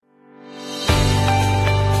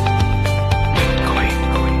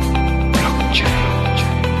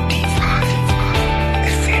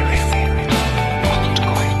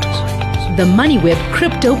the MoneyWeb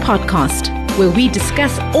Crypto Podcast, where we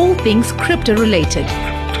discuss all things crypto related.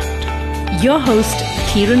 Your host,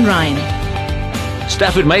 Kieran Ryan.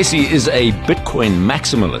 Stafford Macy is a Bitcoin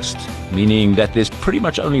maximalist, meaning that there's pretty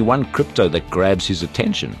much only one crypto that grabs his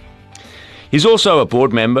attention. He's also a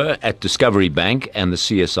board member at Discovery Bank and the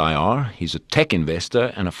CSIR. He's a tech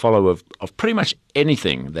investor and a follower of pretty much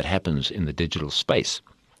anything that happens in the digital space.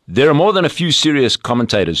 There are more than a few serious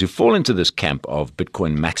commentators who fall into this camp of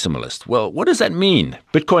Bitcoin maximalist. Well, what does that mean?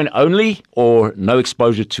 Bitcoin only, or no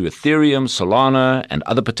exposure to Ethereum, Solana, and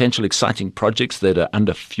other potential exciting projects that are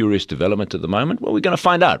under furious development at the moment? Well, we're going to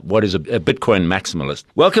find out what is a Bitcoin maximalist.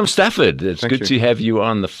 Welcome, Stafford. It's good to have you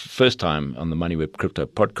on the first time on the MoneyWeb Crypto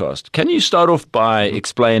Podcast. Can you start off by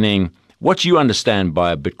explaining what you understand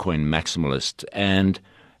by a Bitcoin maximalist, and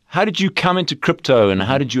how did you come into crypto and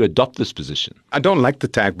how did you adopt this position? I don't like the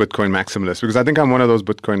tag Bitcoin maximalist because I think I'm one of those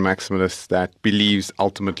Bitcoin maximalists that believes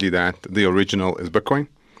ultimately that the original is Bitcoin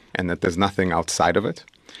and that there's nothing outside of it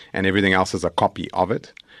and everything else is a copy of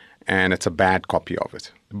it and it's a bad copy of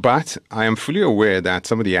it. But I am fully aware that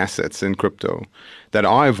some of the assets in crypto that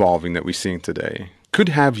are evolving that we're seeing today could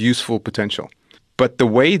have useful potential. But the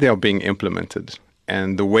way they're being implemented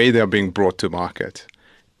and the way they're being brought to market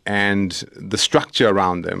and the structure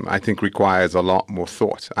around them, I think, requires a lot more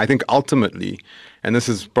thought. I think ultimately, and this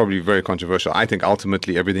is probably very controversial, I think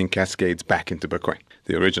ultimately everything cascades back into Bitcoin,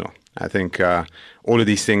 the original. I think all of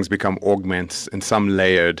these things become augments in some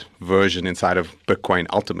layered version inside of Bitcoin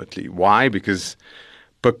ultimately. Why? Because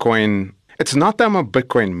Bitcoin, it's not that I'm a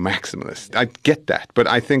Bitcoin maximalist. I get that. But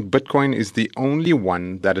I think Bitcoin is the only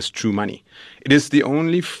one that is true money. It is the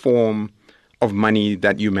only form of money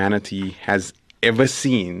that humanity has ever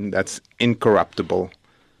seen that's incorruptible,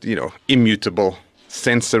 immutable,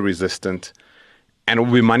 censor resistant, and it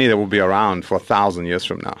will be money that will be around for 1,000 years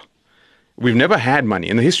from now. We've never had money.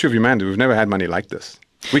 In the history of humanity, we've never had money like this.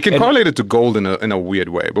 We can correlate it to gold in a weird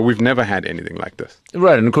way, but we've never had anything like this.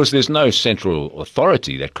 Right, and of course there's no central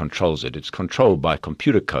authority that controls it. It's controlled by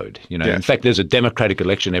computer code. Yes. In fact, there's a democratic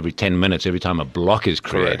election every 10 minutes, every time a block is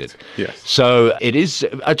created. Correct. Yes. So it is,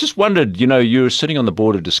 I just wondered, you're sitting on the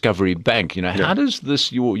board of Discovery Bank, how does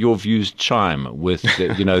this, your views chime with,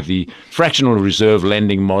 the fractional reserve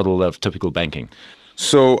lending model of typical banking?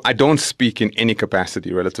 So I don't speak in any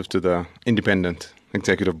capacity relative to the independent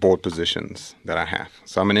executive board positions that I have.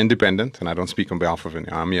 So I'm an independent and I don't speak on behalf of any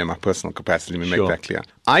army in my personal capacity. Let me make that clear.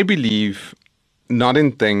 I believe not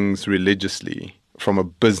in things religiously from a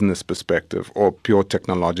business perspective or pure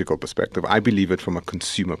technological perspective. I believe it from a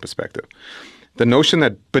consumer perspective. The notion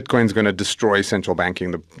that Bitcoin is going to destroy central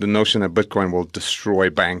banking, the notion that Bitcoin will destroy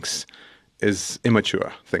banks is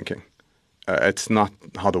immature thinking. It's not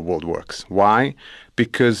how the world works. Why?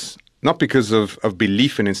 Not because of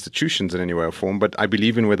belief in institutions in any way or form, but I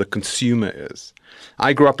believe in where the consumer is.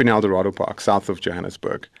 I grew up in Eldorado Park, south of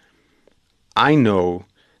Johannesburg. I know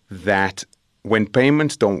that when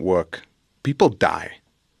payments don't work, people die.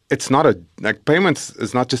 It's not payments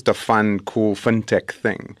is not just a fun, cool fintech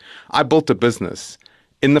thing. I built a business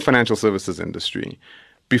in the financial services industry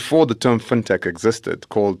before the term fintech existed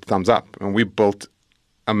called Thumbs Up, and we built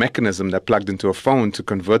a mechanism that plugged into a phone to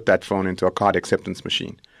convert that phone into a card acceptance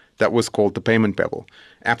machine. That was called the Payment Pebble.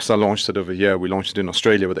 Absa launched it over here. We launched it in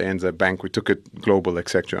Australia with the ANZ Bank. We took it global,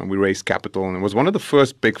 etc. And we raised capital. And it was one of the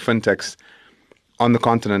first big fintechs on the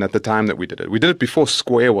continent at the time that we did it. We did it before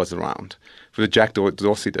Square was around, for the Jack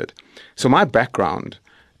Dorsey did. So my background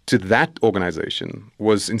to that organization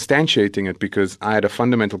was instantiating it because I had a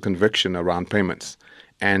fundamental conviction around payments.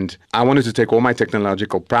 And I wanted to take all my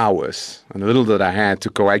technological prowess and the little that I had to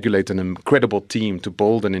coagulate an incredible team to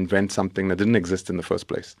build and invent something that didn't exist in the first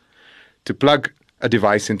place. To plug a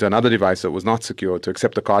device into another device that was not secure to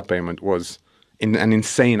accept a card payment was an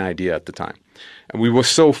insane idea at the time. And we were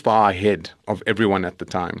so far ahead of everyone at the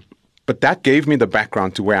time. But that gave me the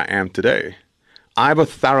background to where I am today. I have a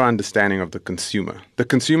thorough understanding of the consumer. The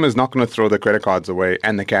consumer is not going to throw their credit cards away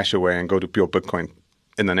and the cash away and go to pure Bitcoin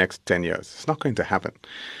in the next 10 years. It's not going to happen.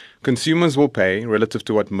 Consumers will pay relative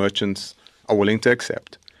to what merchants are willing to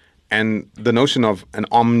accept. And the notion of an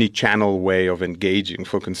omni-channel way of engaging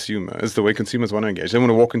for consumer is the way consumers want to engage. They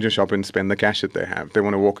want to walk into your shop and spend the cash that they have. They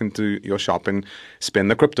want to walk into your shop and spend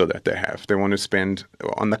the crypto that they have. They want to spend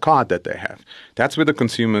on the card that they have. That's where the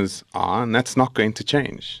consumers are, and that's not going to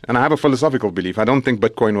change. And I have a philosophical belief. I don't think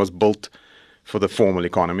Bitcoin was built for the formal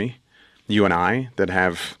economy. You and I that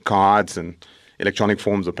have cards and electronic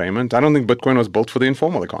forms of payment. I don't think Bitcoin was built for the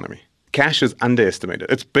informal economy. Cash is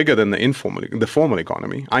underestimated. It's bigger than the formal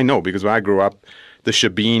economy. I know, because when I grew up, the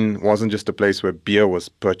shebeen wasn't just a place where beer was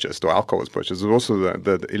purchased or alcohol was purchased. It was also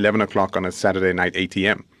the 11 o'clock on a Saturday night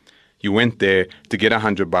ATM. You went there to get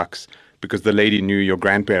 $100 because the lady knew your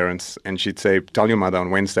grandparents, and she'd say, tell your mother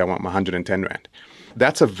on Wednesday I want my 110 Rand.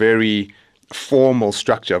 That's a very formal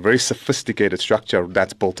structure, a very sophisticated structure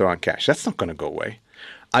that's built around cash. That's not going to go away.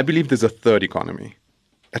 I believe there's a third economy.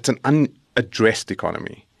 It's an unaddressed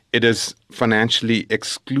economy. It is financially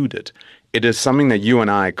excluded. It is something that you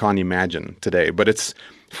and I can't imagine today, but it's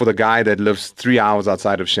for the guy that lives 3 hours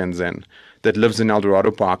outside of Shenzhen, that lives in El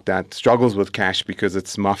Dorado Park, that struggles with cash because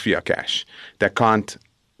it's mafia cash, that can't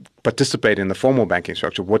participate in the formal banking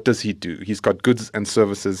structure. What does he do? He's got goods and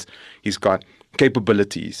services. He's got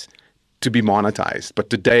capabilities to be monetized. But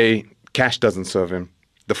today, cash doesn't serve him.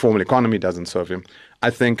 The formal economy doesn't serve him. I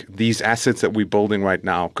think these assets that we're building right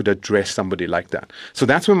now could address somebody like that. So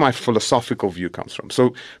that's where my philosophical view comes from.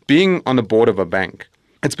 So being on the board of a bank,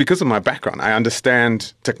 it's because of my background. I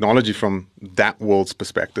understand technology from that world's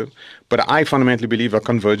perspective, but I fundamentally believe a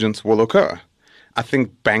convergence will occur. I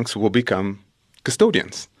think banks will become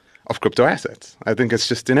custodians of crypto assets. I think it's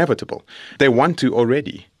just inevitable. They want to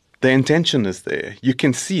already. The intention is there. You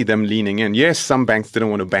can see them leaning in. Yes, some banks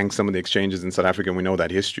didn't want to bank some of the exchanges in South Africa, and we know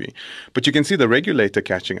that history. But you can see the regulator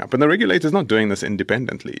catching up. And the regulator is not doing this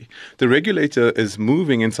independently. The regulator is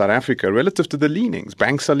moving in South Africa relative to the leanings.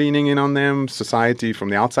 Banks are leaning in on them, society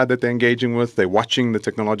from the outside that they're engaging with, they're watching the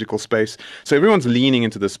technological space. So everyone's leaning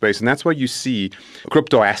into the space. And that's why you see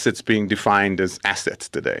crypto assets being defined as assets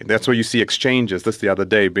today. That's why you see exchanges, this the other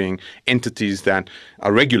day, being entities that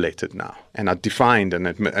are regulated now and are defined and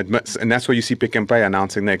and that's why you see Pick n Pay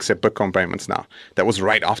announcing they accept Bitcoin payments now. That was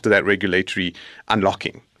right after that regulatory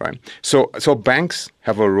unlocking, right? So banks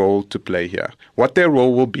have a role to play here. What their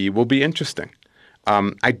role will be interesting.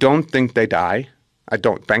 I don't think they die. I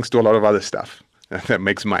don't. Banks do a lot of other stuff that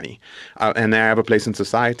makes money, and they have a place in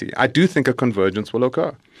society. I do think a convergence will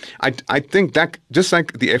occur. I think that just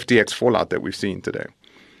like the FTX fallout that we've seen today,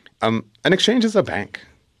 an exchange is a bank.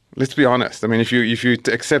 Let's be honest. I mean, if you're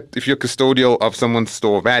custodial of someone's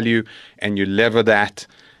store value and you lever that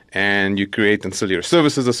and you create ancillary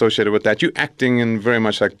services associated with that, you're acting in very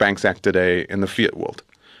much like banks act today in the fiat world,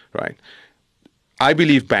 right? I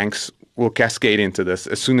believe banks will cascade into this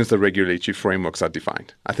as soon as the regulatory frameworks are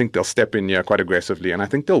defined. I think they'll step in here quite aggressively, and I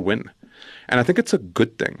think they'll win. And I think it's a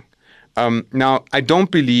good thing. Now, I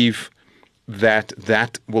don't believe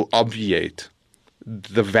that will obviate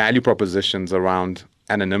the value propositions around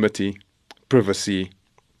anonymity, privacy,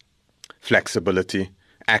 flexibility,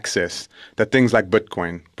 access that things like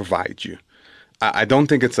Bitcoin provide you. I don't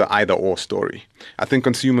think it's an either-or story. I think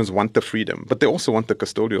consumers want the freedom, but they also want the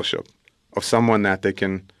custodialship of someone that they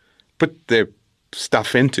can put their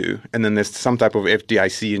stuff into, and then there's some type of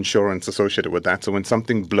FDIC insurance associated with that. So when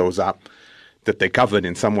something blows up, that they're covered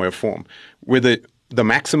in some way or form. Whether the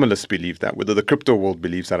maximalists believe that, whether the crypto world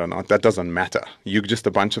believes that or not, that doesn't matter. You're just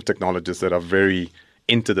a bunch of technologists that are very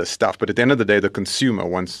into this stuff. But at the end of the day, the consumer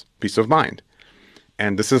wants peace of mind.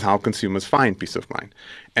 And this is how consumers find peace of mind.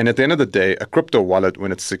 And at the end of the day, a crypto wallet,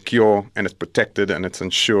 when it's secure and it's protected and it's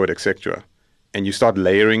insured, etc., and you start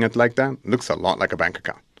layering it like that, looks a lot like a bank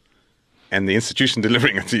account. And the institution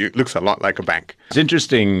delivering it to you looks a lot like a bank. It's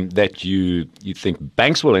interesting that you think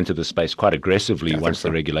banks will enter the space quite aggressively once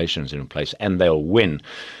the regulations are in place, and they'll win.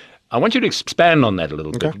 I want you to expand on that a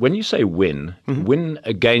little bit. When you say win, win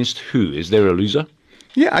against who? Is there a loser?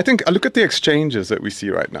 Yeah, I think I look at the exchanges that we see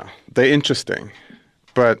right now. They're interesting,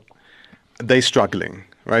 but they're struggling,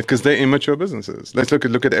 right? Because they're immature businesses. Let's look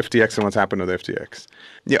at FTX and what's happened with FTX.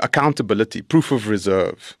 Yeah, accountability, proof of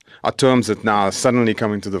reserve are terms that now are suddenly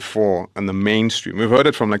coming to the fore and the mainstream. We've heard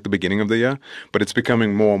it from like the beginning of the year, but it's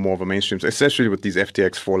becoming more and more of a mainstream, especially with these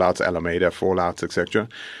FTX fallouts, Alameda fallouts, etc.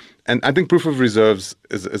 And I think proof of reserves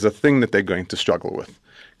is a thing that they're going to struggle with,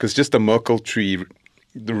 because just a Merkle tree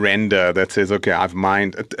render that says, okay, I've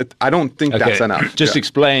mined, I don't think that's enough. Just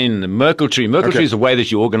explain the Merkle tree. Merkle tree is a way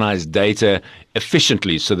that you organize data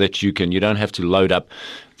efficiently so that you don't have to load up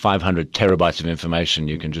 500 terabytes of information.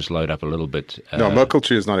 You can just load up a little bit. No, Merkle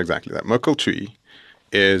tree is not exactly that. Merkle tree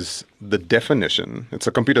is the definition, it's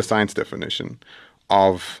a computer science definition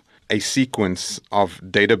of a sequence of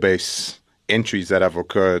database entries that have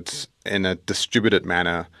occurred in a distributed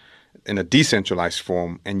manner, in a decentralized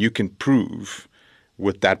form, and you can prove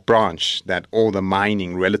with that branch that all the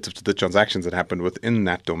mining relative to the transactions that happened within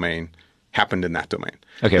that domain happened in that domain.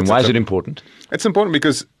 Okay, and why is it important? It's important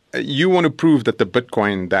because you want to prove that the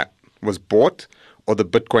Bitcoin that was bought or the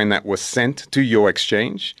Bitcoin that was sent to your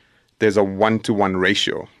exchange, there's a 1-to-1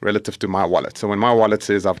 ratio relative to my wallet. So when my wallet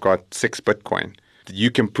says I've got 6 Bitcoin, you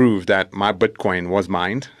can prove that my Bitcoin was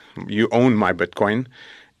mined. You own my Bitcoin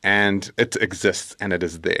and it exists and it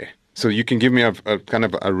is there. So you can give me a kind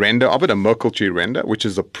of a render of it, a Merkle tree render, which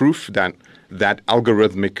is a proof that that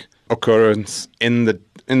algorithmic occurrence in the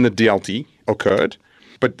DLT occurred.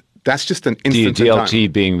 But that's just an instant in time.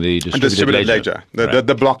 DLT being the distributed ledger.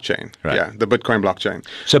 The blockchain. Right. Yeah, the Bitcoin blockchain.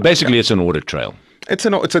 So basically it's an audit trail. It's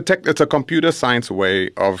a computer science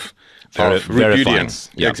way of repudiance.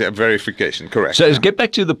 Verification, correct. So let's get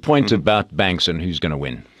back to the point about banks and who's going to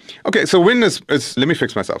win. Okay, so win is, let me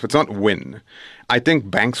fix myself. It's not win. I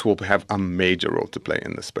think banks will have a major role to play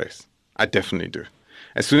in this space. I definitely do.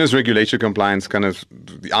 As soon as regulatory compliance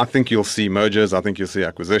I think you'll see mergers. I think you'll see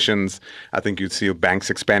acquisitions. I think you'll see banks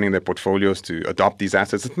expanding their portfolios to adopt these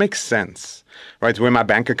assets. It makes sense, right? Where my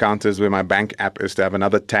bank account is, where my bank app is, to have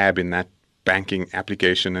another tab in that banking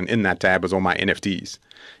application, and in that tab is all my NFTs.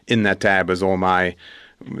 In that tab is all my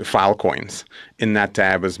Filecoins. In that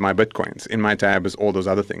tab is my Bitcoins. In my tab is all those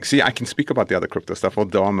other things. See, I can speak about the other crypto stuff,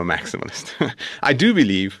 although I'm a maximalist. I do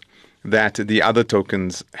believe that the other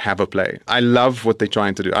tokens have a play. I love what they're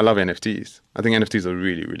trying to do. I love NFTs. I think NFTs are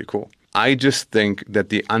really, really cool. I just think that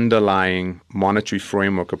the underlying monetary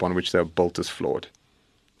framework upon which they're built is flawed.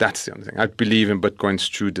 That's the only thing. I believe in Bitcoin's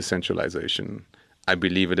true decentralization. I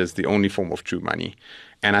believe it is the only form of true money.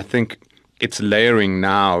 And I think its layering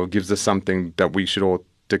now gives us something that we should all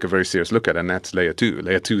take a very serious look at, and that's layer 2.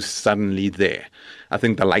 Layer 2 is suddenly there. I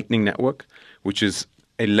think the Lightning Network, which is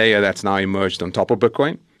a layer that's now emerged on top of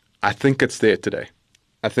Bitcoin, I think it's there today.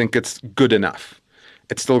 I think it's good enough.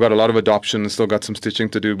 It's still got a lot of adoption, still got some stitching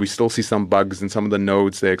to do. We still see some bugs in some of the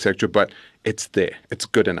nodes there, etc. But it's there. It's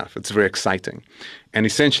good enough. It's very exciting. And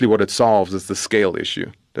essentially what it solves is the scale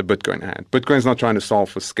issue that Bitcoin had. Bitcoin's not trying to solve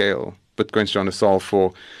for scale. Bitcoin's trying to solve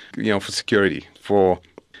for, for security. For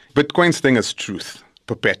Bitcoin's thing is truth,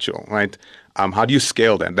 perpetual, right? How do you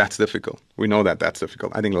scale that? That's difficult. We know that that's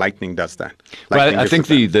difficult. I think Lightning does that. Well, I think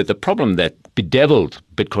the problem that bedeviled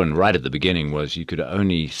Bitcoin right at the beginning was you could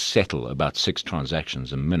only settle about 6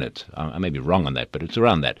 transactions a minute. I may be wrong on that, but it's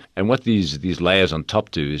around that. And what these layers on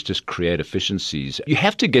top do is just create efficiencies. You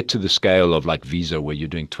have to get to the scale of like Visa where you're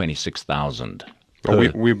doing 26,000.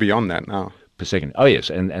 Well, we're beyond that now. Per second. Oh, yes.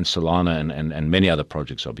 And Solana and many other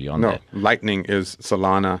projects are beyond that. No, Lightning is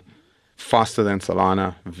Solana, faster than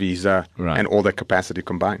Solana, Visa, and all that capacity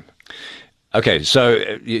combined. Okay, so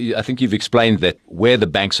I think you've explained that where the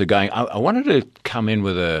banks are going. I wanted to come in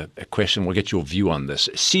with a question. We'll get your view on this.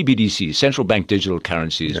 CBDC, central bank digital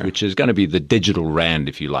currencies, which is going to be the digital rand,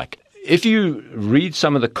 if you like. If you read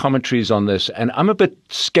some of the commentaries on this, and I'm a bit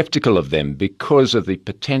skeptical of them because of the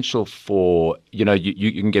potential for, you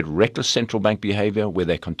can get reckless central bank behavior where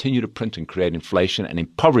they continue to print and create inflation and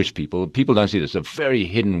impoverish people. People don't see this. It's a very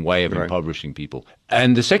hidden way of impoverishing people.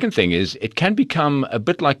 And the second thing is it can become a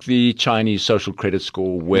bit like the Chinese social credit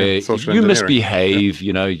score where you misbehave,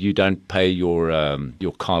 you don't pay your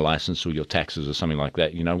car license or your taxes or something like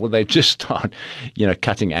that. Well, they just start,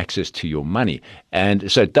 cutting access to your money.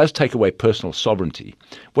 And so it does take away personal sovereignty.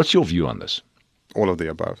 What's your view on this? All of the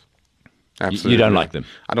above. Absolutely. You don't like them?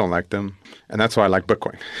 I don't like them. And that's why I like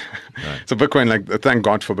Bitcoin. Right. So Bitcoin, thank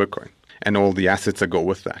God for Bitcoin and all the assets that go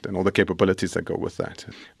with that and all the capabilities that go with that.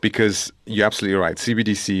 Because you're absolutely right.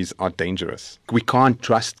 CBDCs are dangerous. We can't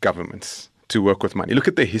trust governments to work with money. Look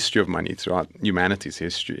at the history of money throughout humanity's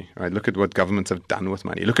history, right? Look at what governments have done with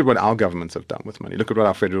money. Look at what our governments have done with money. Look at what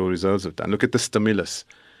our Federal Reserves have done. Look at the stimulus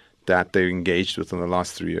that they engaged with in the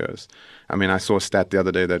last 3 years. I mean, I saw a stat the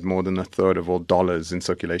other day that more than a third of all dollars in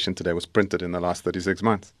circulation today was printed in the last 36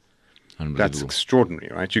 months. That's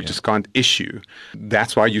extraordinary, right? You just can't issue.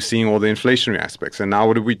 That's why you're seeing all the inflationary aspects. And now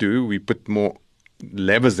what do? We put more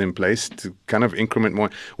levers in place to kind of increment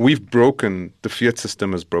more. We've broken, the fiat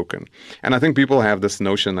system is broken. And I think people have this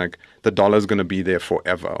notion like the dollar is going to be there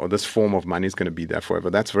forever or this form of money is going to be there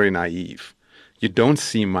forever. That's very naive. You don't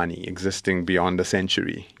see money existing beyond a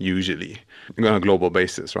century, usually, on a global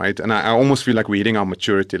basis, right? And I almost feel like we're hitting our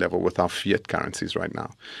maturity level with our fiat currencies right now.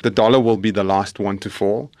 The dollar will be the last one to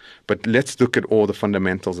fall, but let's look at all the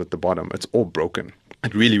fundamentals at the bottom. It's all broken.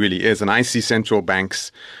 It really, really is. And I see central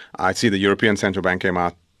banks, I see the European Central Bank came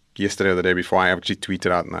out yesterday or the day before. I actually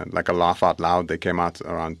tweeted out like a laugh out loud. They came out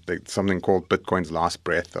around something called Bitcoin's last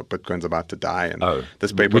breath or Bitcoin's about to die. And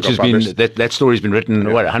this paper which got published. That story's been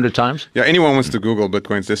written, 100 times? Yeah, anyone wants to Google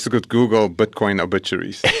Bitcoins, just Google Bitcoin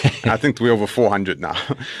obituaries. I think we're over 400 now.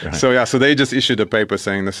 Right. So they just issued a paper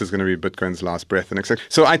saying this is going to be Bitcoin's last breath and etc.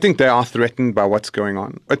 So I think they are threatened by what's going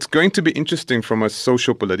on. It's going to be interesting from a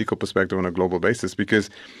social political perspective on a global basis because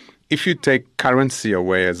if you take currency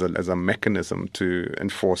away as a mechanism to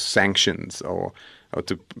enforce sanctions or or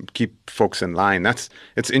to keep folks in line. It's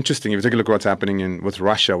interesting. If you take a look at what's happening with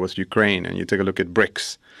Russia, with Ukraine, and you take a look at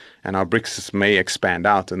BRICS, and how BRICS may expand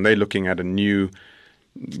out, and they're looking at a new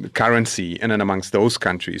currency in and amongst those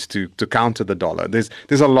countries to counter the dollar. There's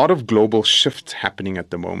a lot of global shifts happening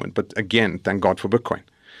at the moment. But again, thank God for Bitcoin.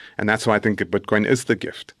 And that's why I think that Bitcoin is the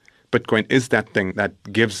gift. Bitcoin is that thing that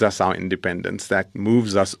gives us our independence, that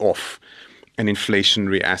moves us off an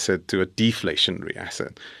inflationary asset to a deflationary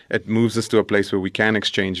asset. It moves us to a place where we can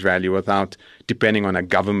exchange value without depending on a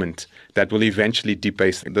government that will eventually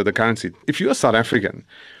debase the currency. If you're a South African,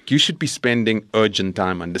 you should be spending urgent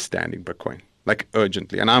time understanding Bitcoin, like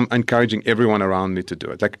urgently. And I'm encouraging everyone around me to do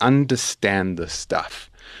it. Like, understand this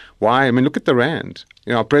stuff. Why? I mean, look at the Rand.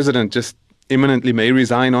 Our president just imminently may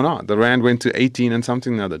resign or not. The Rand went to 18 and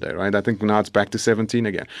something the other day, right? I think now it's back to 17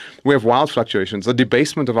 again. We have wild fluctuations. The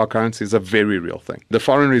debasement of our currency is a very real thing. The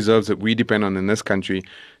foreign reserves that we depend on in this country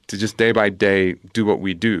to just day by day do what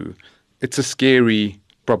we do, it's a scary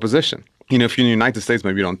proposition. If you're in the United States,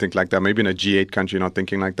 maybe you don't think like that. Maybe in a G8 country, you're not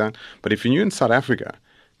thinking like that. But if you're in South Africa,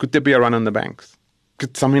 could there be a run on the banks?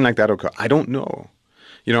 Could something like that occur? I don't know.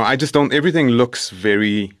 I just don't. Everything looks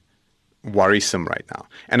very worrisome right now.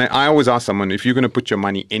 And I always ask someone, if you're going to put your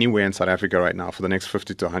money anywhere in South Africa right now for the next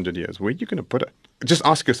 50 to 100 years, where are you going to put it? Just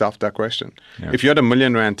ask yourself that question. Yeah. If you had R1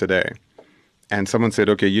 million today and someone said,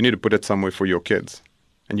 okay, you need to put it somewhere for your kids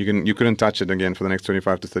and you couldn't touch it again for the next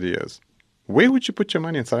 25 to 30 years, where would you put your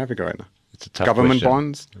money in South Africa right now? It's a tough Government question.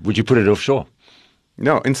 Bonds? Would you put it offshore?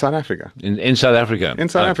 No, in South Africa. In South Africa? In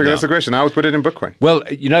South Africa, that's the question. I would put it in Bitcoin. Well,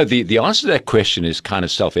 the answer to that question is kind of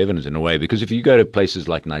self-evident in a way, because if you go to places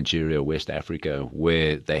like Nigeria or West Africa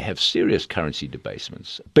where they have serious currency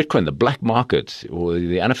debasements, Bitcoin, the black market or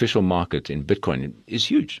the unofficial market in Bitcoin is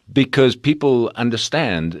huge, because people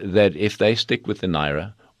understand that if they stick with the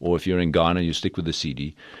Naira, or if you're in Ghana, you stick with the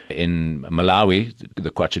CD. In Malawi, the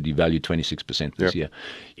Kwacha devalued 26% this year.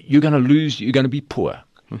 You're going to lose, you're going to be poor.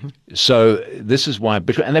 Mm-hmm. So this is why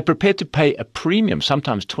Bitcoin, and they're prepared to pay a premium,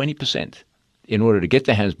 sometimes 20%, in order to get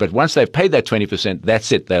their hands. But once they've paid that 20%,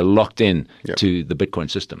 that's it. They're locked in to the Bitcoin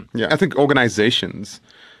system. Yeah, I think organizations,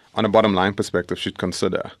 on a bottom line perspective, should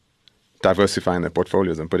consider diversifying their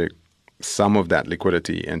portfolios and putting some of that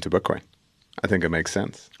liquidity into Bitcoin. I think it makes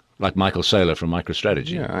sense. Like Michael Saylor from MicroStrategy.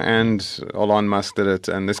 Yeah, and Elon Musk did it,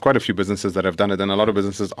 and there's quite a few businesses that have done it, and a lot of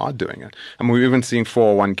businesses are doing it. And we're even seeing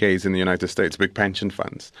 401ks in the United States, big pension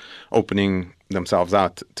funds, opening themselves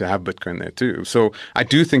out to have Bitcoin there too. So I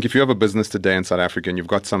do think if you have a business today in South Africa and you've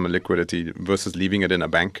got some liquidity versus leaving it in a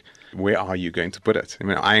bank, where are you going to put it? I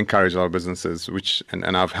mean, I encourage a lot of businesses,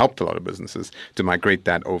 and I've helped a lot of businesses to migrate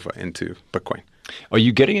that over into Bitcoin. Are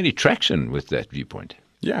you getting any traction with that viewpoint?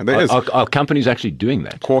 Yeah, there is. Are companies actually doing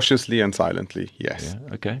that? Cautiously and silently, yes.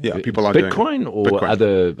 Yeah, okay. Yeah, people are doing it. Bitcoin or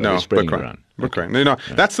other spreading Bitcoin. around? Bitcoin.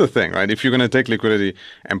 Okay. That's the thing, right? If you're going to take liquidity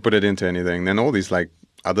and put it into anything, then all these like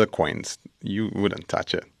other coins, you wouldn't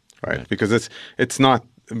touch it, right? Because it's not.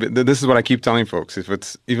 This is what I keep telling folks.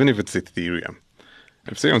 Even if it's Ethereum,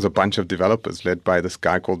 Ethereum's a bunch of developers led by this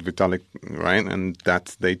guy called Vitalik, right? And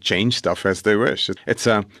they change stuff as they wish. It's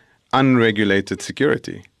a unregulated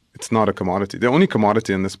security. It's not a commodity. The only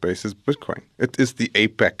commodity in this space is Bitcoin. It is the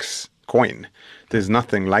apex coin. There's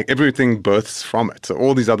nothing like, everything births from it. So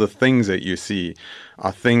all these other things that you see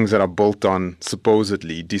are things that are built on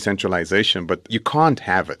supposedly decentralization, but you can't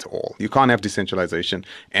have it all. You can't have decentralization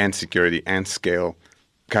and security and scale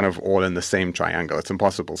kind of all in the same triangle. It's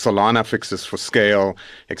impossible. Solana fixes for scale,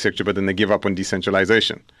 etc., but then they give up on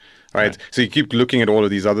decentralization, right? So you keep looking at all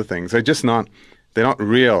of these other things. They're not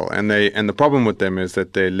real, and the problem with them is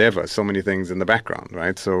that they lever so many things in the background,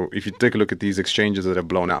 right? So if you take a look at these exchanges that have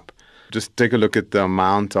blown up, just take a look at the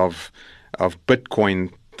amount of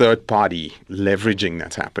Bitcoin third-party leveraging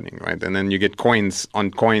that's happening, right? And then you get coins on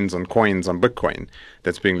Bitcoin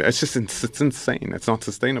that's being. It's insane. It's not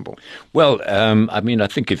sustainable. Well, I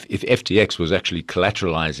think if FTX was actually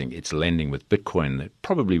collateralizing its lending with Bitcoin, that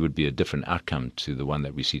probably would be a different outcome to the one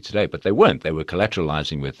that we see today. But they weren't. They were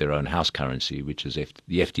collateralizing with their own house currency, which is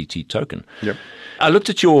the FTT token. Yep. I looked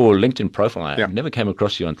at your LinkedIn profile. I never came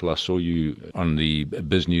across you until I saw you on the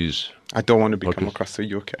Biz News. I don't want to become across, so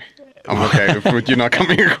you're okay. I'm okay with you not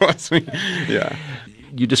coming across me. Yeah.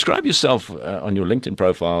 You describe yourself on your LinkedIn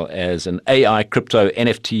profile as an AI, crypto,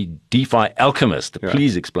 NFT, DeFi alchemist. Yeah.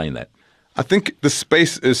 Please explain that. I think the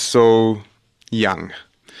space is so young.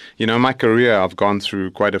 In my career, I've gone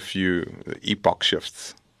through quite a few epoch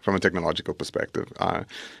shifts from a technological perspective. I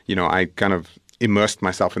kind of immersed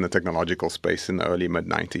myself in the technological space in the early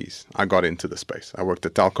mid-90s. I got into the space. I worked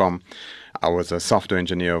at Telkom. I was a software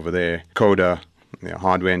engineer over there, coder,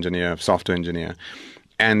 hardware engineer, software engineer.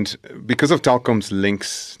 And because of Telkom's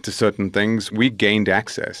links to certain things, we gained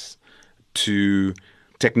access to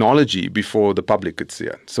technology before the public could see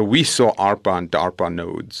it. So we saw ARPA and DARPA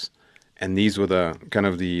nodes. And these were the kind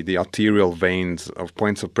of the arterial veins of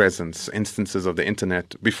points of presence, instances of the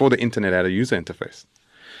internet before the internet had a user interface.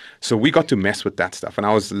 So we got to mess with that stuff. And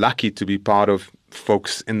I was lucky to be part of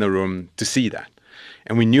folks in the room to see that.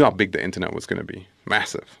 And we knew how big the internet was going to be.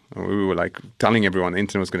 Massive. We were like telling everyone the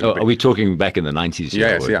internet was going to be big. Are we talking back in the 90s?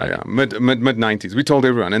 Yes, yeah. Mid 90s. We told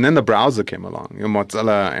everyone. And then the browser came along,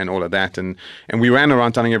 Mozilla and all of that. And we ran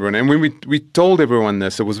around telling everyone. And when we told everyone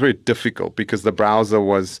this, it was very difficult because the browser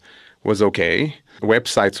was okay.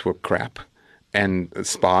 Websites were crap and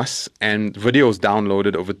sparse. And videos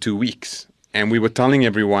downloaded over 2 weeks. And we were telling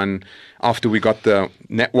everyone after we got the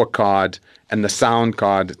network card and the sound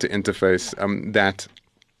card to interface that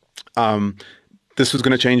this was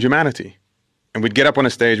going to change humanity. And we'd get up on a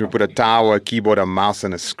stage, we'd put a tower, a keyboard, a mouse,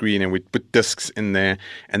 and a screen, and we'd put discs in there,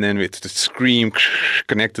 and then we'd scream,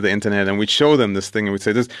 connect to the internet, and we'd show them this thing, and we'd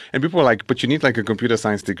say this. And people were like, but you need like a computer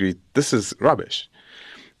science degree. This is rubbish.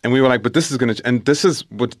 And we were like, but this is going to, and this is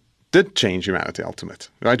what did change humanity ultimate,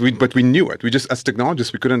 right? But we knew it. We just, as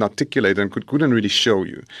technologists, we couldn't articulate it and couldn't really show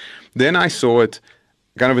you. Then I saw it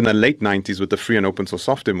kind of in the late 90s with the free and open source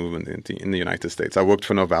software movement in the United States. I worked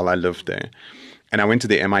for Novell. I lived there. And I went to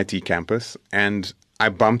the MIT campus and I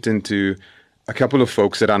bumped into a couple of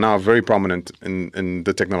folks that are now very prominent in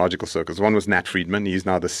the technological circles. One was Nat Friedman. He's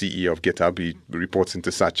now the CEO of GitHub. He reports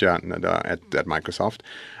into Satya at Microsoft.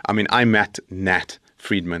 I mean, I met Nat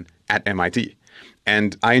Friedman at MIT.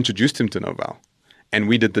 And I introduced him to Novell. And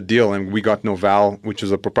we did the deal, and we got Novell, which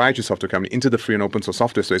is a proprietary software company, into the free and open source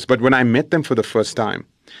software space. But when I met them for the first time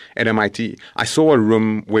at MIT, I saw a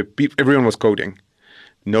room where everyone was coding.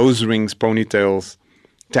 Nose rings, ponytails,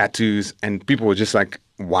 tattoos, and people were just like,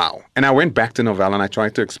 wow. And I went back to Novell, and I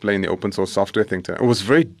tried to explain the open source software thing to them. It was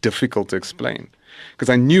very difficult to explain because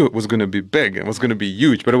I knew it was going to be big. It was going to be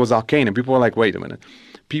huge, but it was arcane. And people were like, wait a minute.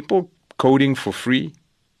 People coding for free,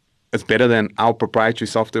 it's better than our proprietary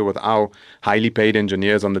software with our highly paid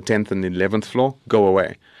engineers on the 10th and the 11th floor. Go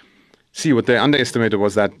away. See, what they underestimated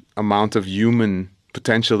was that amount of human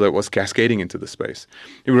potential that was cascading into the space.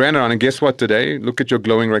 We ran around, and guess what today? Look at your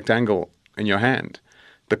glowing rectangle in your hand.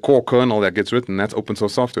 The core kernel that gets written, that's open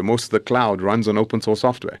source software. Most of the cloud runs on open source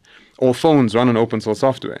software. All phones run on open source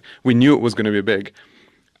software. We knew it was going to be big.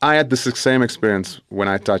 I had this same experience when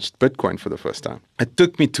I touched Bitcoin for the first time. It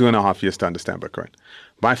took me 2.5 years to understand Bitcoin.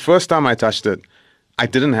 My first time I touched it, I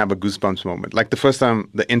didn't have a goosebumps moment. Like the first time,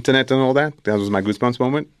 the internet and all that was my goosebumps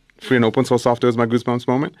moment. Free and open source software was my goosebumps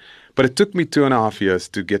moment. But it took me 2.5 years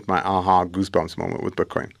to get my aha goosebumps moment with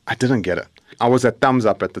Bitcoin. I didn't get it. I was at Thumbs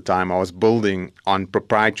Up at the time. I was building on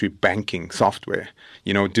proprietary banking software,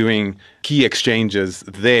 doing key exchanges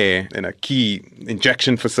there in a key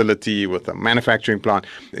injection facility with a manufacturing plant,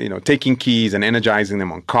 taking keys and energizing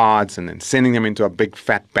them on cards and then sending them into a big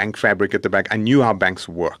fat bank fabric at the back. I knew how banks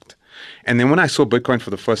worked. And then when I saw Bitcoin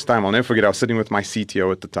for the first time, I'll never forget, I was sitting with my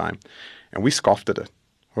CTO at the time and we scoffed at it.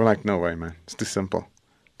 We're like, no way, man. It's too simple.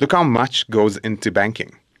 Look how much goes into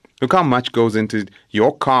banking. Look how much goes into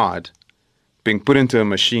your card being put into a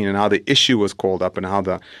machine and how the issue was called up and how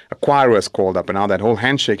the acquirer is called up and how that whole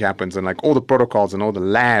handshake happens and like all the protocols and all the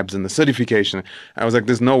labs and the certification. I was like,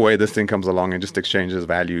 there's no way this thing comes along and just exchanges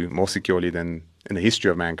value more securely than in the history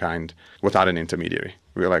of mankind without an intermediary.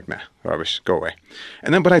 We were like, nah, rubbish, go away.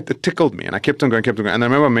 And then, but it tickled me and I kept on going. And I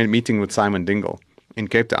remember meeting with Simon Dingle in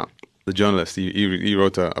Cape Town, the journalist. He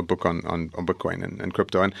wrote a book on Bitcoin and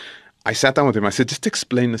crypto. And I sat down with him. I said, just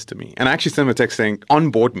explain this to me. And I actually sent him a text saying,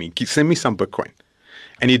 onboard me. Send me some Bitcoin.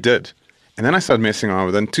 And he did. And then I started messing around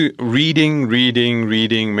with it. And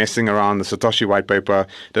reading, messing around the Satoshi white paper.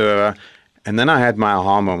 And then I had my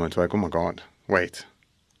aha moment. Like, oh my God, wait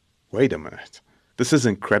a minute. This is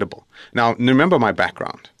incredible. Now, remember my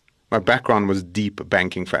background. My background was deep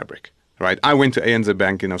banking fabric. Right? I went to ANZ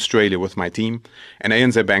Bank in Australia with my team, and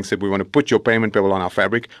ANZ Bank said, we want to put your payment bill on our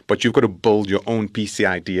fabric, but you've got to build your own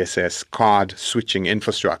PCI DSS card switching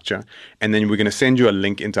infrastructure, and then we're going to send you a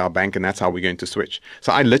link into our bank, and that's how we're going to switch.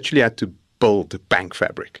 So I literally had to build bank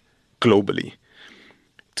fabric globally.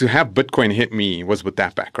 To have Bitcoin hit me was with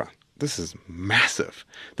that background. This is massive.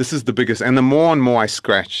 This is the biggest. And the more and more I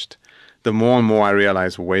scratched, the more and more I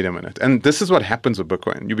realized, wait a minute. And this is what happens with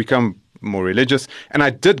Bitcoin. You become more religious. And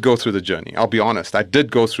I did go through the journey. I'll be honest. I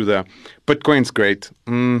did go through the Bitcoin's great,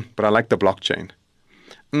 but I like the blockchain.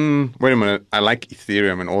 Wait a minute. I like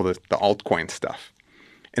Ethereum and all the altcoin stuff.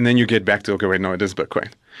 And then you get back to, okay, wait, no, it is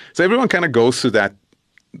Bitcoin. So everyone kind of goes through that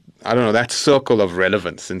I don't know, that circle of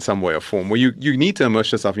relevance in some way or form where you need to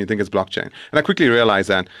immerse yourself and you think it's blockchain. And I quickly realized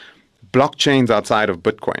that blockchains outside of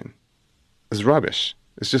Bitcoin is rubbish.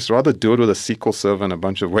 It's just rather do it with a SQL server and a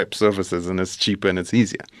bunch of web services, and it's cheaper and it's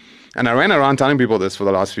easier. And I ran around telling people this for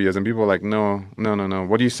the last few years, and people were like, no.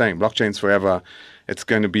 What are you saying? Blockchain's forever. It's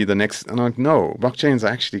going to be the next. And I'm like, no, blockchain's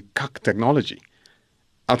actually cuck technology.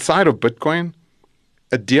 Outside of Bitcoin,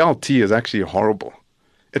 a DLT is actually horrible.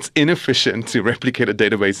 It's inefficient to replicate a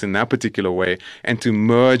database in that particular way and to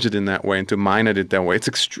merge it in that way and to mine it in that way. It's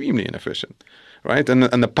extremely inefficient, right? And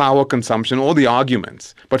the power consumption, all the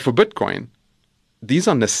arguments. But for Bitcoin, these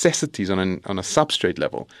are necessities on a substrate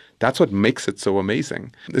level. That's what makes it so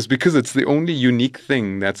amazing. It's because it's the only unique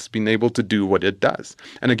thing that's been able to do what it does.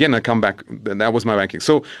 And again, I come back, that was my ranking.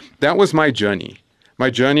 So that was my journey.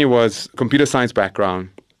 My journey was computer science background,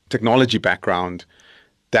 technology background.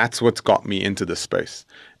 That's what's got me into this space.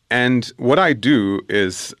 And what I do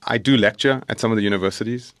is I do lecture at some of the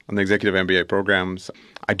universities on the executive MBA programs.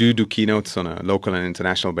 I do keynotes on a local and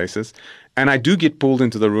international basis. And I do get pulled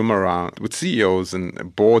into the room around with CEOs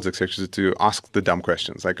and boards, etc., to ask the dumb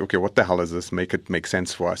questions like, okay, what the hell is this? Make it make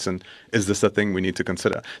sense for us. And is this a thing we need to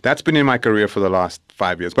consider? That's been in my career for the last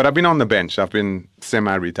 5 years. But I've been on the bench. I've been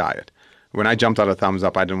semi-retired. When I jumped out of Thumbs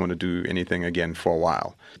Up, I didn't want to do anything again for a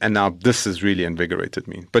while. And now this has really invigorated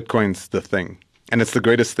me. Bitcoin's the thing. And it's the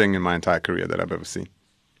greatest thing in my entire career that I've ever seen.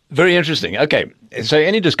 Very interesting. Okay. So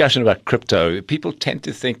any discussion about crypto, people tend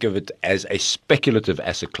to think of it as a speculative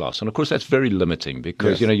asset class. And of course, that's very limiting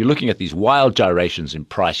because, Yes. you're looking at these wild gyrations in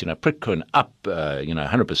price. Bitcoin up,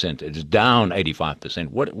 100%. It's down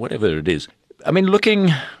 85%, whatever it is. I mean,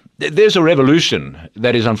 there's a revolution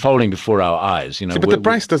that is unfolding before our eyes. But the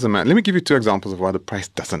price doesn't matter. Let me give you 2 examples of why the price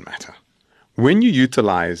doesn't matter. When you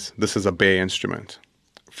utilize this as a bear instrument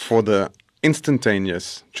for the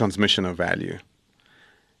instantaneous transmission of value,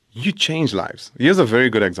 you change lives. Here's a very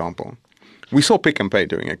good example. We saw Pick n Pay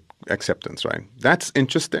doing acceptance, right? That's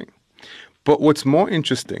interesting. But what's more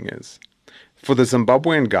interesting is for the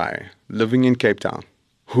Zimbabwean guy living in Cape Town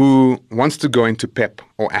who wants to go into PEP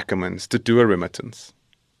or Ackermans to do a remittance,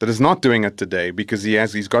 that is not doing it today because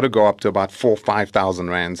he's got to go up to about 4,000 or 5,000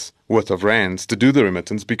 rands worth of rands to do the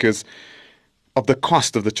remittance because of the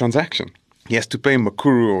cost of the transaction. He has to pay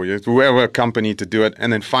Makuru or whoever company to do it.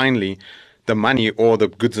 And then finally, the money or the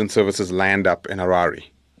goods and services land up in Harare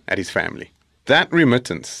at his family. That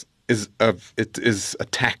remittance is a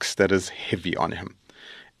tax that is heavy on him.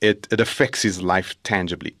 It affects his life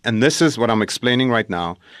tangibly. And this is what I'm explaining right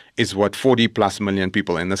now is what 40 plus million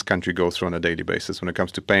people in this country go through on a daily basis when it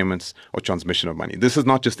comes to payments or transmission of money. This is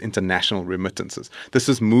not just international remittances. This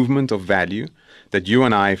is movement of value that you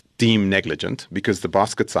and I deem negligent because the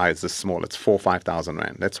basket size is small. It's 4,000 or 5,000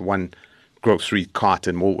 rand. That's one grocery cart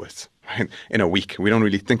in Woolworths, right? In a week. We don't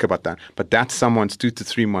really think about that. But that's someone's 2 to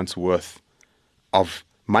 3 months worth of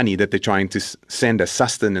money that they're trying to send as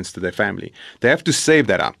sustenance to their family. They have to save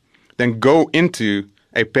that up, then go into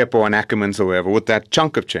a PEP or an Ackermans or whatever with that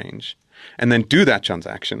chunk of change, and then do that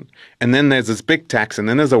transaction. And then there's this big tax, and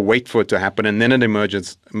then there's a wait for it to happen, and then it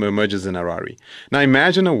emerges in Harare. Now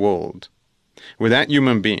imagine a world where that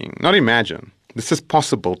human being, not imagine, this is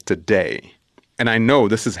possible today, and I know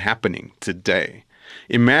this is happening today.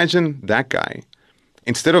 Imagine that guy,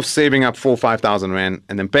 instead of saving up 4,000 or 5,000 rand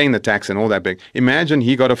and then paying the tax and all that big, imagine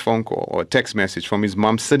he got a phone call or a text message from his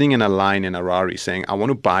mom sitting in a line in Harare saying, I want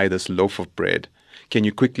to buy this loaf of bread. Can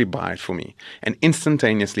you quickly buy it for me? And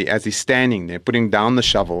instantaneously, as he's standing there, putting down the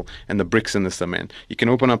shovel and the bricks in the cement, he can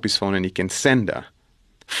open up his phone and he can send her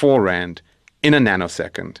 4 rand in a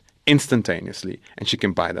nanosecond, instantaneously, and she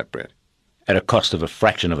can buy that bread. At a cost of a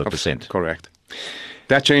fraction of a percent. Correct.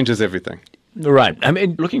 That changes everything. Right. I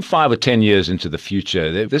mean, looking 5 or 10 years into the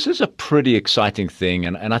future, this is a pretty exciting thing.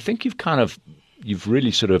 And I think you've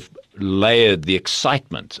really sort of layered the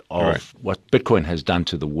excitement of what Bitcoin has done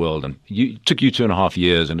to the world. And it took you 2.5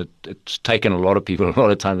 years, and it's taken a lot of people a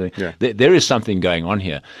lot of time. Yeah. There is something going on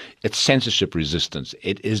here. It's censorship resistance.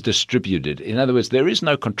 It is distributed. In other words, there is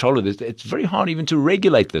no control of this. It's very hard even to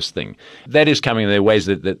regulate this thing. That is coming. There are ways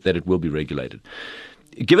that it will be regulated.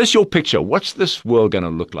 Give us your picture. What's this world going to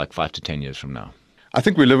look like 5 to 10 years from now? I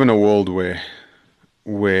think we live in a world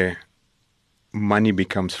where money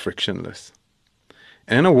becomes frictionless.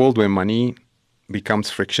 And in a world where money becomes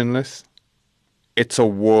frictionless, it's a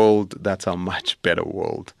world that's a much better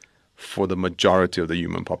world for the majority of the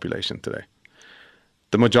human population today.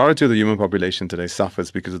 The majority of the human population today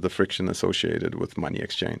suffers because of the friction associated with money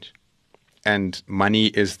exchange. And money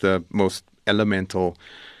is the most elemental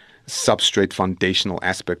substrate foundational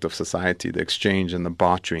aspect of society, the exchange and the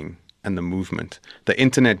bartering and the movement. The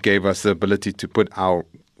internet gave us the ability to put our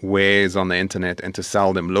wares on the internet and to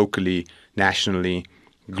sell them locally, nationally,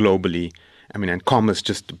 globally. I mean, and commerce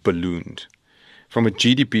just ballooned. From a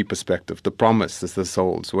GDP perspective, the promise is this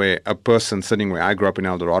holds, where a person sitting where I grew up in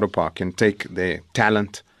Eldorado Park can take their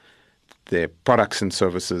talent, their products and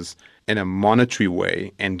services in a monetary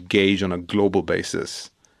way, engage on a global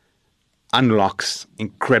basis, unlocks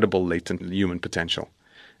incredible latent human potential.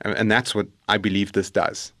 And that's what I believe this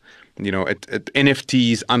does. You know,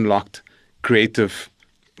 NFTs unlocked creative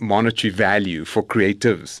monetary value for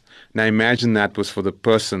creatives. Now imagine that was for the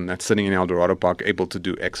person that's sitting in Eldorado Park able to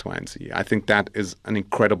do X, Y, and Z. I think that is an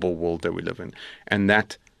incredible world that we live in. And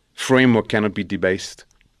that framework cannot be debased.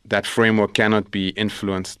 That framework cannot be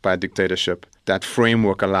influenced by a dictatorship. That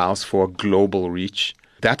framework allows for a global reach.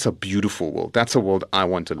 That's a beautiful world. That's a world I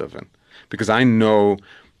want to live in. Because I know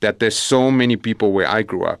that there's so many people where I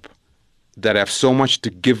grew up that have so much to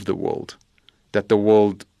give the world that the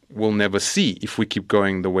world will never see if we keep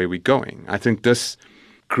going the way we're going. I think this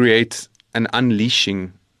creates an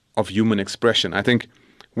unleashing of human expression. I think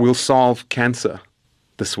we'll solve cancer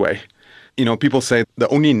this way. You know, people say the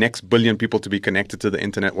only next billion people to be connected to the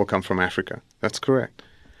internet will come from Africa. That's correct.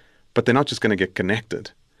 But they're not just going to get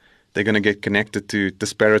connected. They're going to get connected to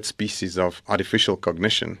disparate species of artificial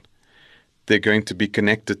cognition. They're going to be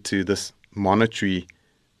connected to this monetary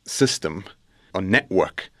system or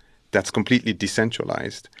network that's completely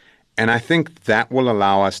decentralized. And I think that will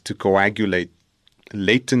allow us to coagulate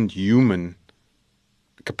latent human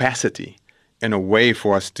capacity in a way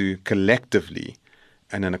for us to collectively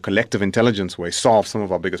and in a collective intelligence way solve some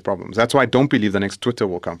of our biggest problems. That's why I don't believe the next Twitter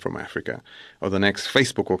will come from Africa or the next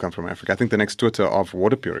Facebook will come from Africa. I think the next Twitter of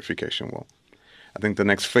water purification will. I think the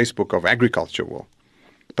next Facebook of agriculture will.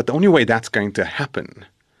 But the only way that's going to happen,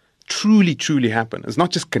 truly, truly happen, is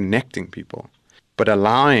not just connecting people, but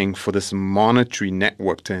allowing for this monetary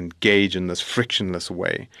network to engage in this frictionless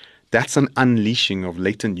way. That's an unleashing of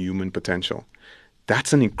latent human potential.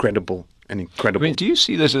 That's an incredible. I mean, do you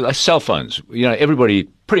see this as cell phones? You know, everybody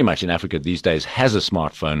pretty much in Africa these days has a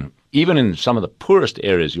smartphone. Even in some of the poorest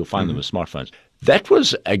areas, you'll find them with smartphones. That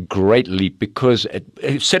was a great leap because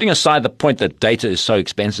setting aside the point that data is so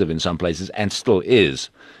expensive in some places and still is,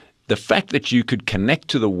 the fact that you could connect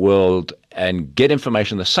to the world and get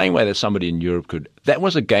information the same way that somebody in Europe could, that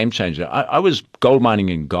was a game changer. I was gold mining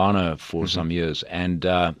in Ghana for some years, and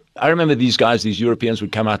I remember these guys, these Europeans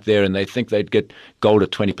would come out there and they think they'd get gold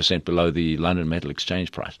at 20% below the London Metal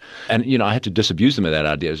Exchange price. And, you know, I had to disabuse them of that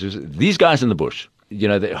idea. These guys in the bush, you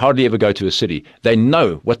know, they hardly ever go to a city. They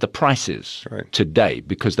know what the price is today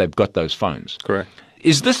because they've got those phones. Correct.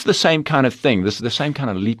 Is this the same kind of thing? This is the same kind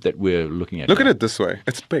of leap that we're looking at? Look at it this way.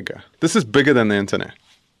 It's bigger. This is bigger than the internet.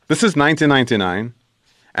 This is 1999,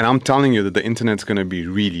 and I'm telling you that the internet's going to be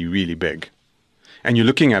really, really big. And you're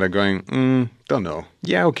looking at it going, don't know.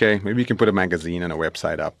 Yeah, okay, maybe you can put a magazine and a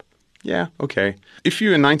website up. Yeah, okay. If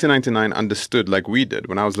you in 1999 understood, like we did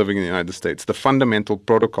when I was living in the United States, the fundamental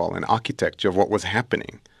protocol and architecture of what was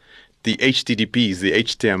happening, the HTTPs, the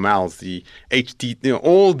HTMLs, the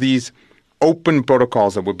all these open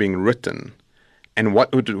protocols that were being written and what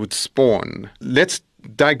it would spawn. Let's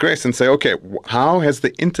digress and say, okay, how has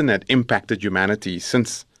the internet impacted humanity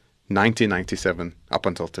since 1997 up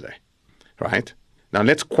until today, right? Now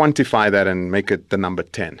let's quantify that and make it the number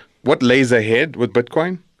 10. What lays ahead with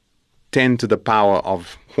Bitcoin? 10 to the power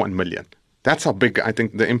of 1 million. That's how big I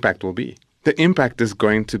think the impact will be. The impact is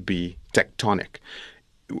going to be tectonic.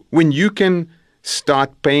 When you can start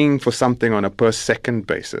paying for something on a per second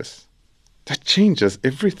basis, that changes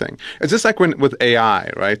everything. It's just like with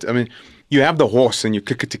AI, right? I mean, you have the horse and you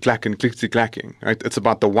clickety-clacking, right? It's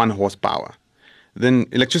about the 1 horsepower. Then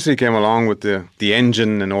electricity came along with the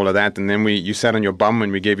engine and all of that, and then you sat on your bum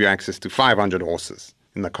and we gave you access to 500 horses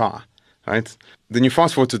in the car, right? Then you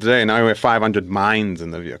fast forward to today and now we have 500 minds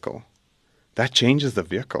in the vehicle. That changes the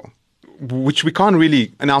vehicle, which we can't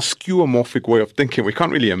really, in our skeuomorphic way of thinking, we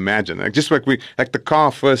can't really imagine. Like just like the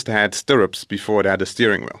car first had stirrups before it had a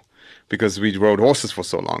steering wheel, because we rode horses for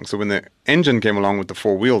so long. So when the engine came along with the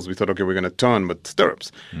 4 wheels, we thought, okay, we're going to turn with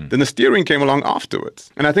stirrups. Then the steering came along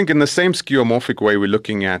afterwards. And I think in the same skeuomorphic way, we're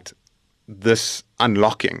looking at this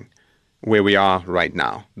unlocking where we are right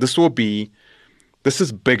now. This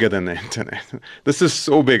is bigger than the internet. This is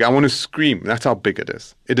so big. I want to scream. That's how big it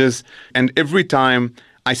is. It is. And every time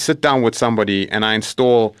I sit down with somebody and I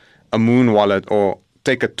install a Moon wallet or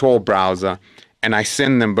take a Tor browser, and I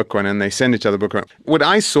send them Bitcoin and they send each other Bitcoin. What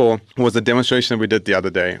I saw was a demonstration we did the other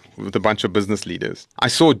day with a bunch of business leaders. I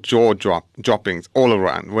saw jaw droppings all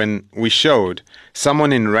around when we showed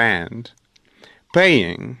someone in Rand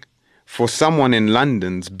paying for someone in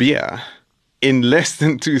London's beer in less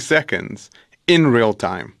than 2 seconds in real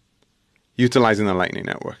time, utilizing the Lightning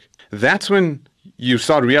Network. That's when you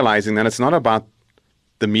start realizing that it's not about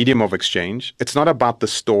the medium of exchange. It's not about the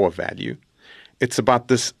store of value. It's about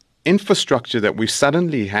this infrastructure that we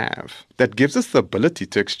suddenly have that gives us the ability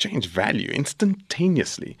to exchange value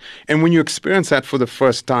instantaneously. And when you experience that for the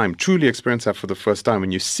first time, truly experience that for the first time,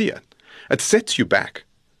 when you see it, it sets you back.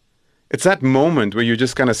 It's that moment where you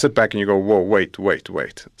just kind of sit back and you go, whoa, wait.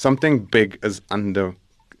 Something big is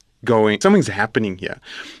undergoing. Something's happening here.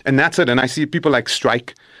 And that's it. And I see people like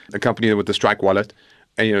Strike, the company with the Strike wallet,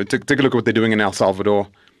 and, take a look at what they're doing in El Salvador.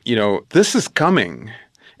 This is coming.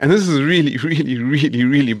 And this is really, really, really,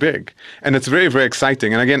 really big. And it's very, very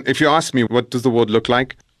exciting. And again, if you ask me, what does the world look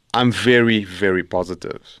like? I'm very, very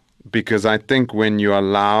positive. Because I think when you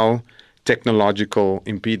allow technological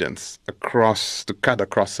impedance to cut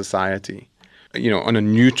across society, on a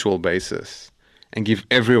neutral basis, and give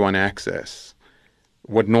everyone access,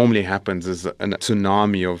 what normally happens is a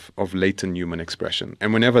tsunami of latent human expression.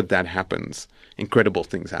 And whenever that happens, incredible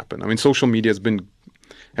things happen. I mean, social media has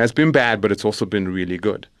been bad, but it's also been really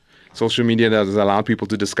good. Social media has allowed people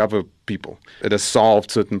to discover people. It has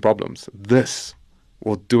solved certain problems. This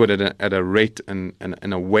will do it at a rate and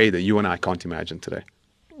in a way that you and I can't imagine today.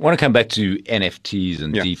 I want to come back to NFTs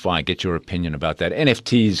and DeFi, get your opinion about that.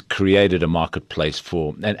 NFTs created a marketplace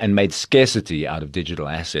for and made scarcity out of digital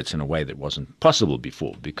assets in a way that wasn't possible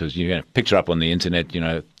before, because you can picture up on the internet,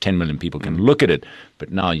 10 million people can look at it,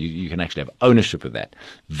 but now you can actually have ownership of that,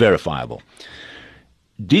 verifiable.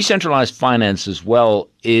 Decentralized finance as well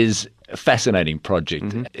is a fascinating project.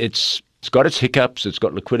 Mm-hmm. It's got its hiccups, it's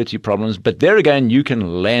got liquidity problems, but there again, you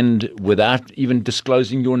can lend without even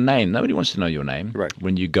disclosing your name. Nobody wants to know your name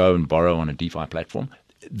when you go and borrow on a DeFi platform.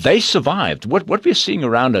 They survived. What we're seeing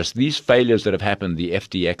around us, these failures that have happened, the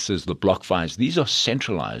FTXs, the BlockFis, these are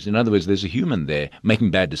centralized. In other words, there's a human there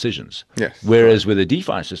making bad decisions. Yes. Whereas with a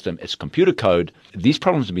DeFi system, it's computer code. These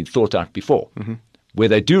problems have been thought out before. Mm-hmm. Where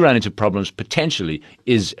they do run into problems potentially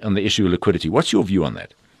is on the issue of liquidity. What's your view on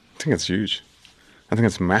that? I think it's huge. I think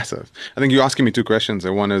it's massive. I think you're asking me two questions.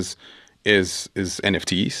 One is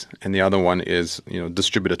NFTs, and the other one is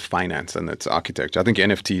distributed finance and its architecture. I think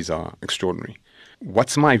NFTs are extraordinary.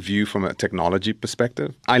 What's my view from a technology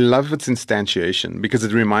perspective? I love its instantiation because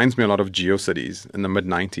it reminds me a lot of GeoCities in the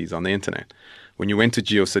mid-90s on the internet. When you went to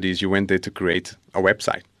GeoCities, you went there to create a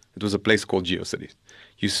website. It was a place called GeoCities.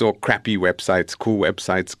 You saw crappy websites, cool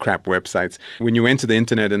websites, crap websites. When you went to the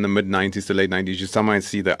internet in the mid-90s to late 90s, you sometimes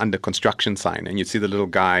see the under construction sign, and you'd see the little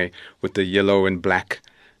guy with the yellow and black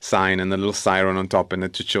sign and the little siren on top, and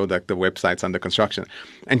it should show that the website's under construction.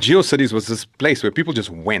 And GeoCities was this place where people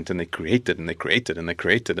just went and they created and they created and they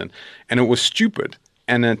created. And it was stupid.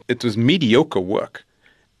 And it was mediocre work.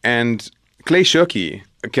 And Clay Shirky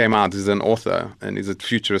came out as an author, and he's a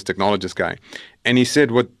futurist technologist guy. And he said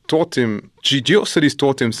what taught him, GeoCities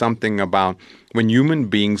taught him something about when human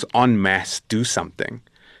beings en masse do something,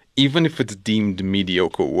 even if it's deemed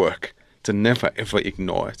mediocre work, to never, ever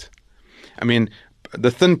ignore it. I mean, the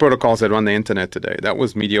thin protocols that run the internet today, that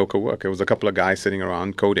was mediocre work. It was a couple of guys sitting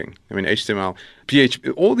around coding. I mean, HTML,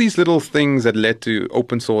 PHP, all these little things that led to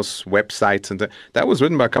open source websites. And that was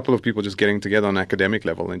written by a couple of people just getting together on an academic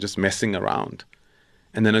level and just messing around.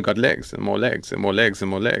 And then it got legs and more legs and more legs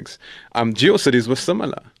and more legs. GeoCities was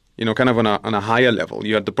similar, kind of on a higher level.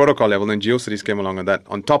 You had the protocol level, and GeoCities came along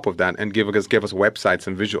on top of that and gave us websites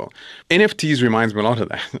and visual. NFTs reminds me a lot of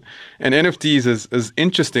that. And NFTs is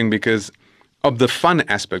interesting because of the fun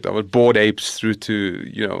aspect of it, Bored Apes through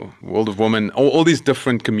to, World of Women, all these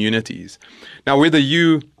different communities. Now, whether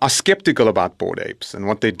you are skeptical about Bored Apes and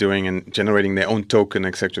what they're doing and generating their own token,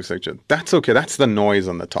 et cetera, that's okay. That's the noise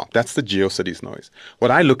on the top. That's the GeoCities noise.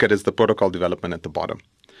 What I look at is the protocol development at the bottom.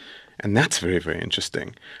 And that's very, very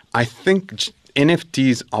interesting. I think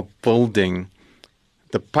NFTs are building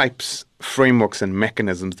the pipes, frameworks, and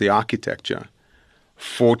mechanisms, the architecture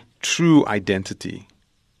for true identity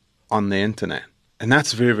on the internet. And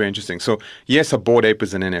that's very, very interesting. So yes, a Bored Ape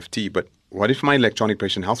is an NFT, but what if my electronic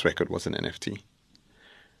patient health record was an NFT?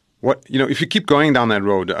 If you keep going down that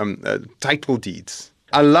road, title deeds.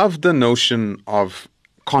 I love the notion of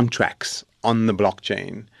contracts on the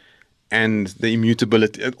blockchain and the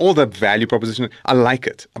immutability, all that value proposition. I like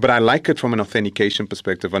it, but I like it from an authentication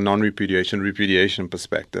perspective, a repudiation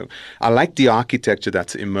perspective. I like the architecture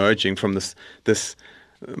that's emerging from this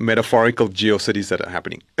metaphorical GeoCities that are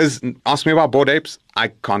happening. Ask me about Bored Apes, I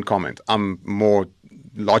can't comment. I'm more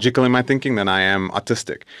logical in my thinking than I am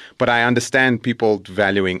artistic. But I understand people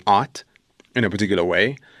valuing art in a particular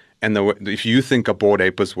way. And if you think a Bored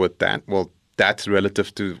Ape is worth that, well, that's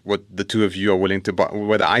relative to what the two of you are willing to buy.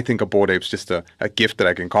 Whether I think a Bored Ape's just a gift that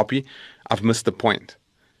I can copy, I've missed the point.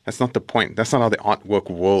 That's not the point. That's not how the artwork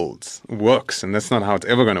works, and that's not how it's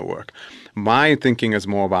ever going to work. My thinking is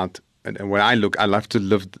more about, and when I look, I love to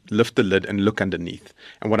lift the lid and look underneath.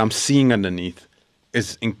 And what I'm seeing underneath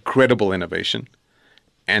is incredible innovation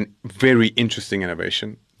and very interesting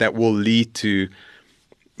innovation that will lead to,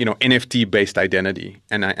 NFT-based identity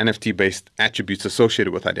and NFT-based attributes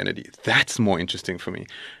associated with identity. That's more interesting for me.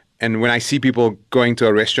 And when I see people going to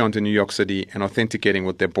a restaurant in New York City and authenticating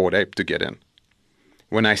with their Bored Ape to get in,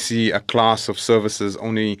 when I see a class of services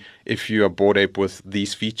only if you are Bored Ape with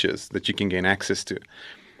these features that you can gain access to,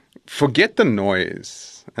 forget the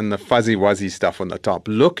noise and the fuzzy-wuzzy stuff on the top.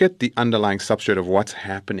 Look at the underlying substrate of what's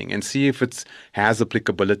happening and see if it has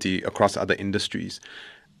applicability across other industries.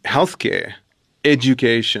 Healthcare,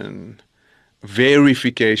 education,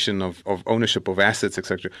 verification of ownership of assets,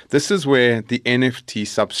 etc. This is where the NFT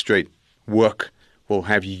substrate work will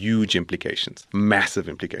have huge implications, massive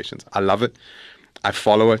implications. I love it. I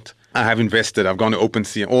follow it. I have invested. I've gone to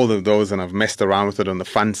OpenSea and all of those, and I've messed around with it on the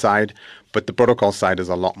fund side. But the protocol side is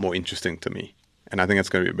a lot more interesting to me, and I think it's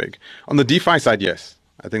going to be big. On the DeFi side, yes,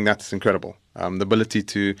 I think that's incredible. The ability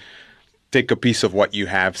to take a piece of what you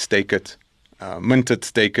have, stake it, mint it,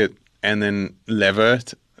 stake it, and then lever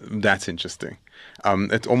it, that's interesting.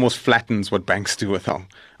 It almost flattens what banks do with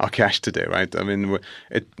our cash today, right? I mean,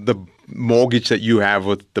 the mortgage that you have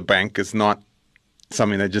with the bank is not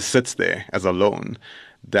something that just sits there as a loan.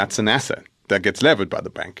 That's an asset that gets levered by the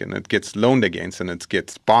bank, and it gets loaned against, and it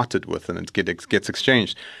gets bartered with, and it gets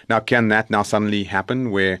exchanged. Now, can that now suddenly happen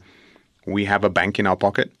where we have a bank in our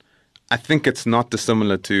pocket? I think it's not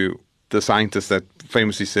dissimilar to the scientist that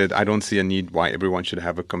famously said, I don't see a need why everyone should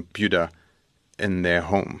have a computer in their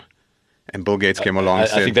home. And Bill Gates came along and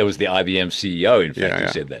said... I think that was the IBM CEO, in fact, who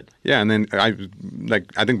said that. Yeah, and then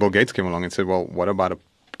I think Bill Gates came along and said, well, what about a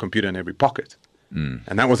computer in every pocket?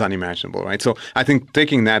 And that was unimaginable, right? So I think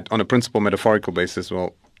taking that on a principle metaphorical basis,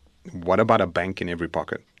 well, what about a bank in every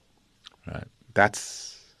pocket? Right.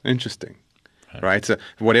 That's interesting, right? So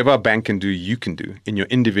whatever a bank can do, you can do in your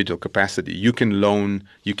individual capacity. You can loan,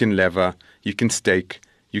 you can lever, you can stake,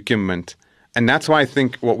 you can mint. And that's why I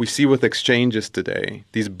think what we see with exchanges today,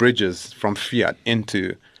 these bridges from fiat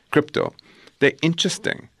into crypto, they're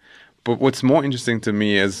interesting. But what's more interesting to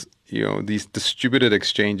me is, these distributed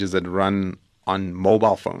exchanges that run on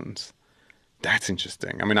mobile phones. That's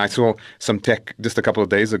interesting. I mean, I saw some tech just a couple of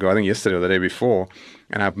days ago, I think yesterday or the day before,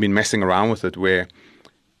 and I've been messing around with it, where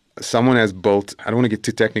someone has built, I don't want to get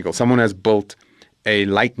too technical, someone has built a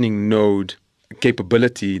Lightning node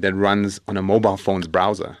capability that runs on a mobile phone's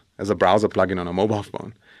browser, as a browser plugin on a mobile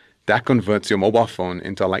phone. That converts your mobile phone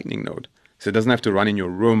into a Lightning node. So it doesn't have to run in your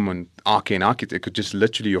room and arcane architecture. It could just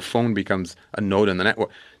literally, your phone becomes a node in the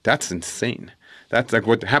network. That's insane. That's like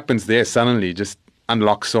what happens there suddenly just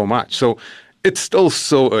unlocks so much. So it's still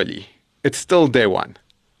so early. It's still day one.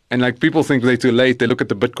 And like people think they're too late. They look at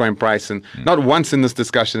the Bitcoin price, and not once in this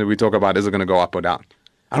discussion that we talk about, is it going to go up or down?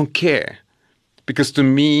 I don't care. Because to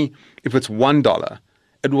me, if it's $1,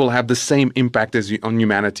 it will have the same impact on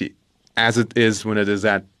humanity as it is when it is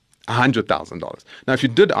at $100,000. Now, if you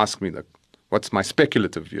did ask me, look, what's my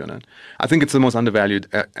speculative view on it? I think it's the most undervalued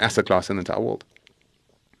asset class in the entire world.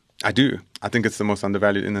 I do. I think it's the most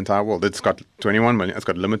undervalued in the entire world. It's got 21 million. It's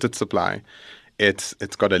got limited supply. It's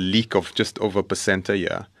got a leak of just over 1% a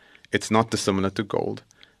year. It's not dissimilar to gold.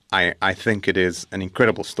 I think it is an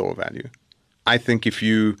incredible store of value. I think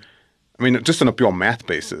just on a pure math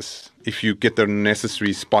basis, if you get the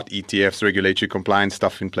necessary spot ETFs, regulatory compliance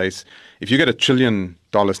stuff in place, if you get $1 trillion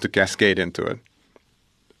to cascade into it,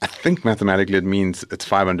 I think mathematically it means it's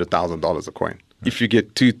 $500,000 a coin. If you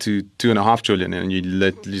get 2 to 2.5 trillion and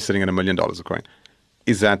you're sitting at $1 million a coin,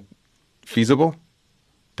 is that feasible?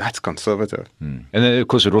 That's conservative. And then, of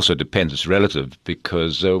course, it also depends. It's relative,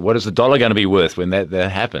 because what is the dollar going to be worth when that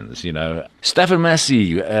happens? Stafford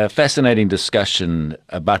Massey, fascinating discussion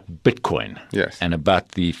about Bitcoin. Yes. And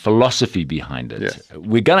about the philosophy behind it. Yes.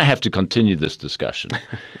 We're going to have to continue this discussion.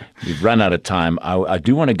 We've run out of time. I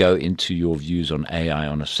do want to go into your views on AI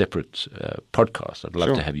on a separate podcast. I'd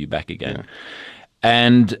love to have you back again. Yeah.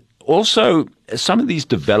 And also, some of these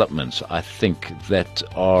developments, I think, that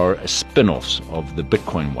are spin-offs of the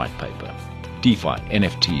Bitcoin white paper, DeFi,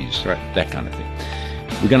 NFTs, that kind of thing.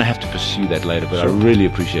 We're going to have to pursue that later, but I really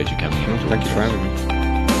appreciate you coming in. Thank you for having me.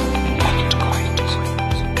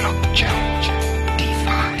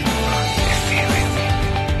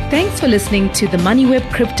 Thanks for listening to the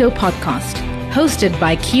MoneyWeb Crypto Podcast, hosted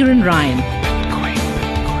by Kieran Ryan.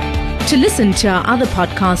 To listen to our other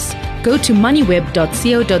podcasts, go to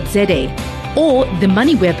moneyweb.co.za or the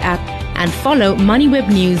MoneyWeb app and follow MoneyWeb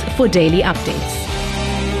News for daily updates.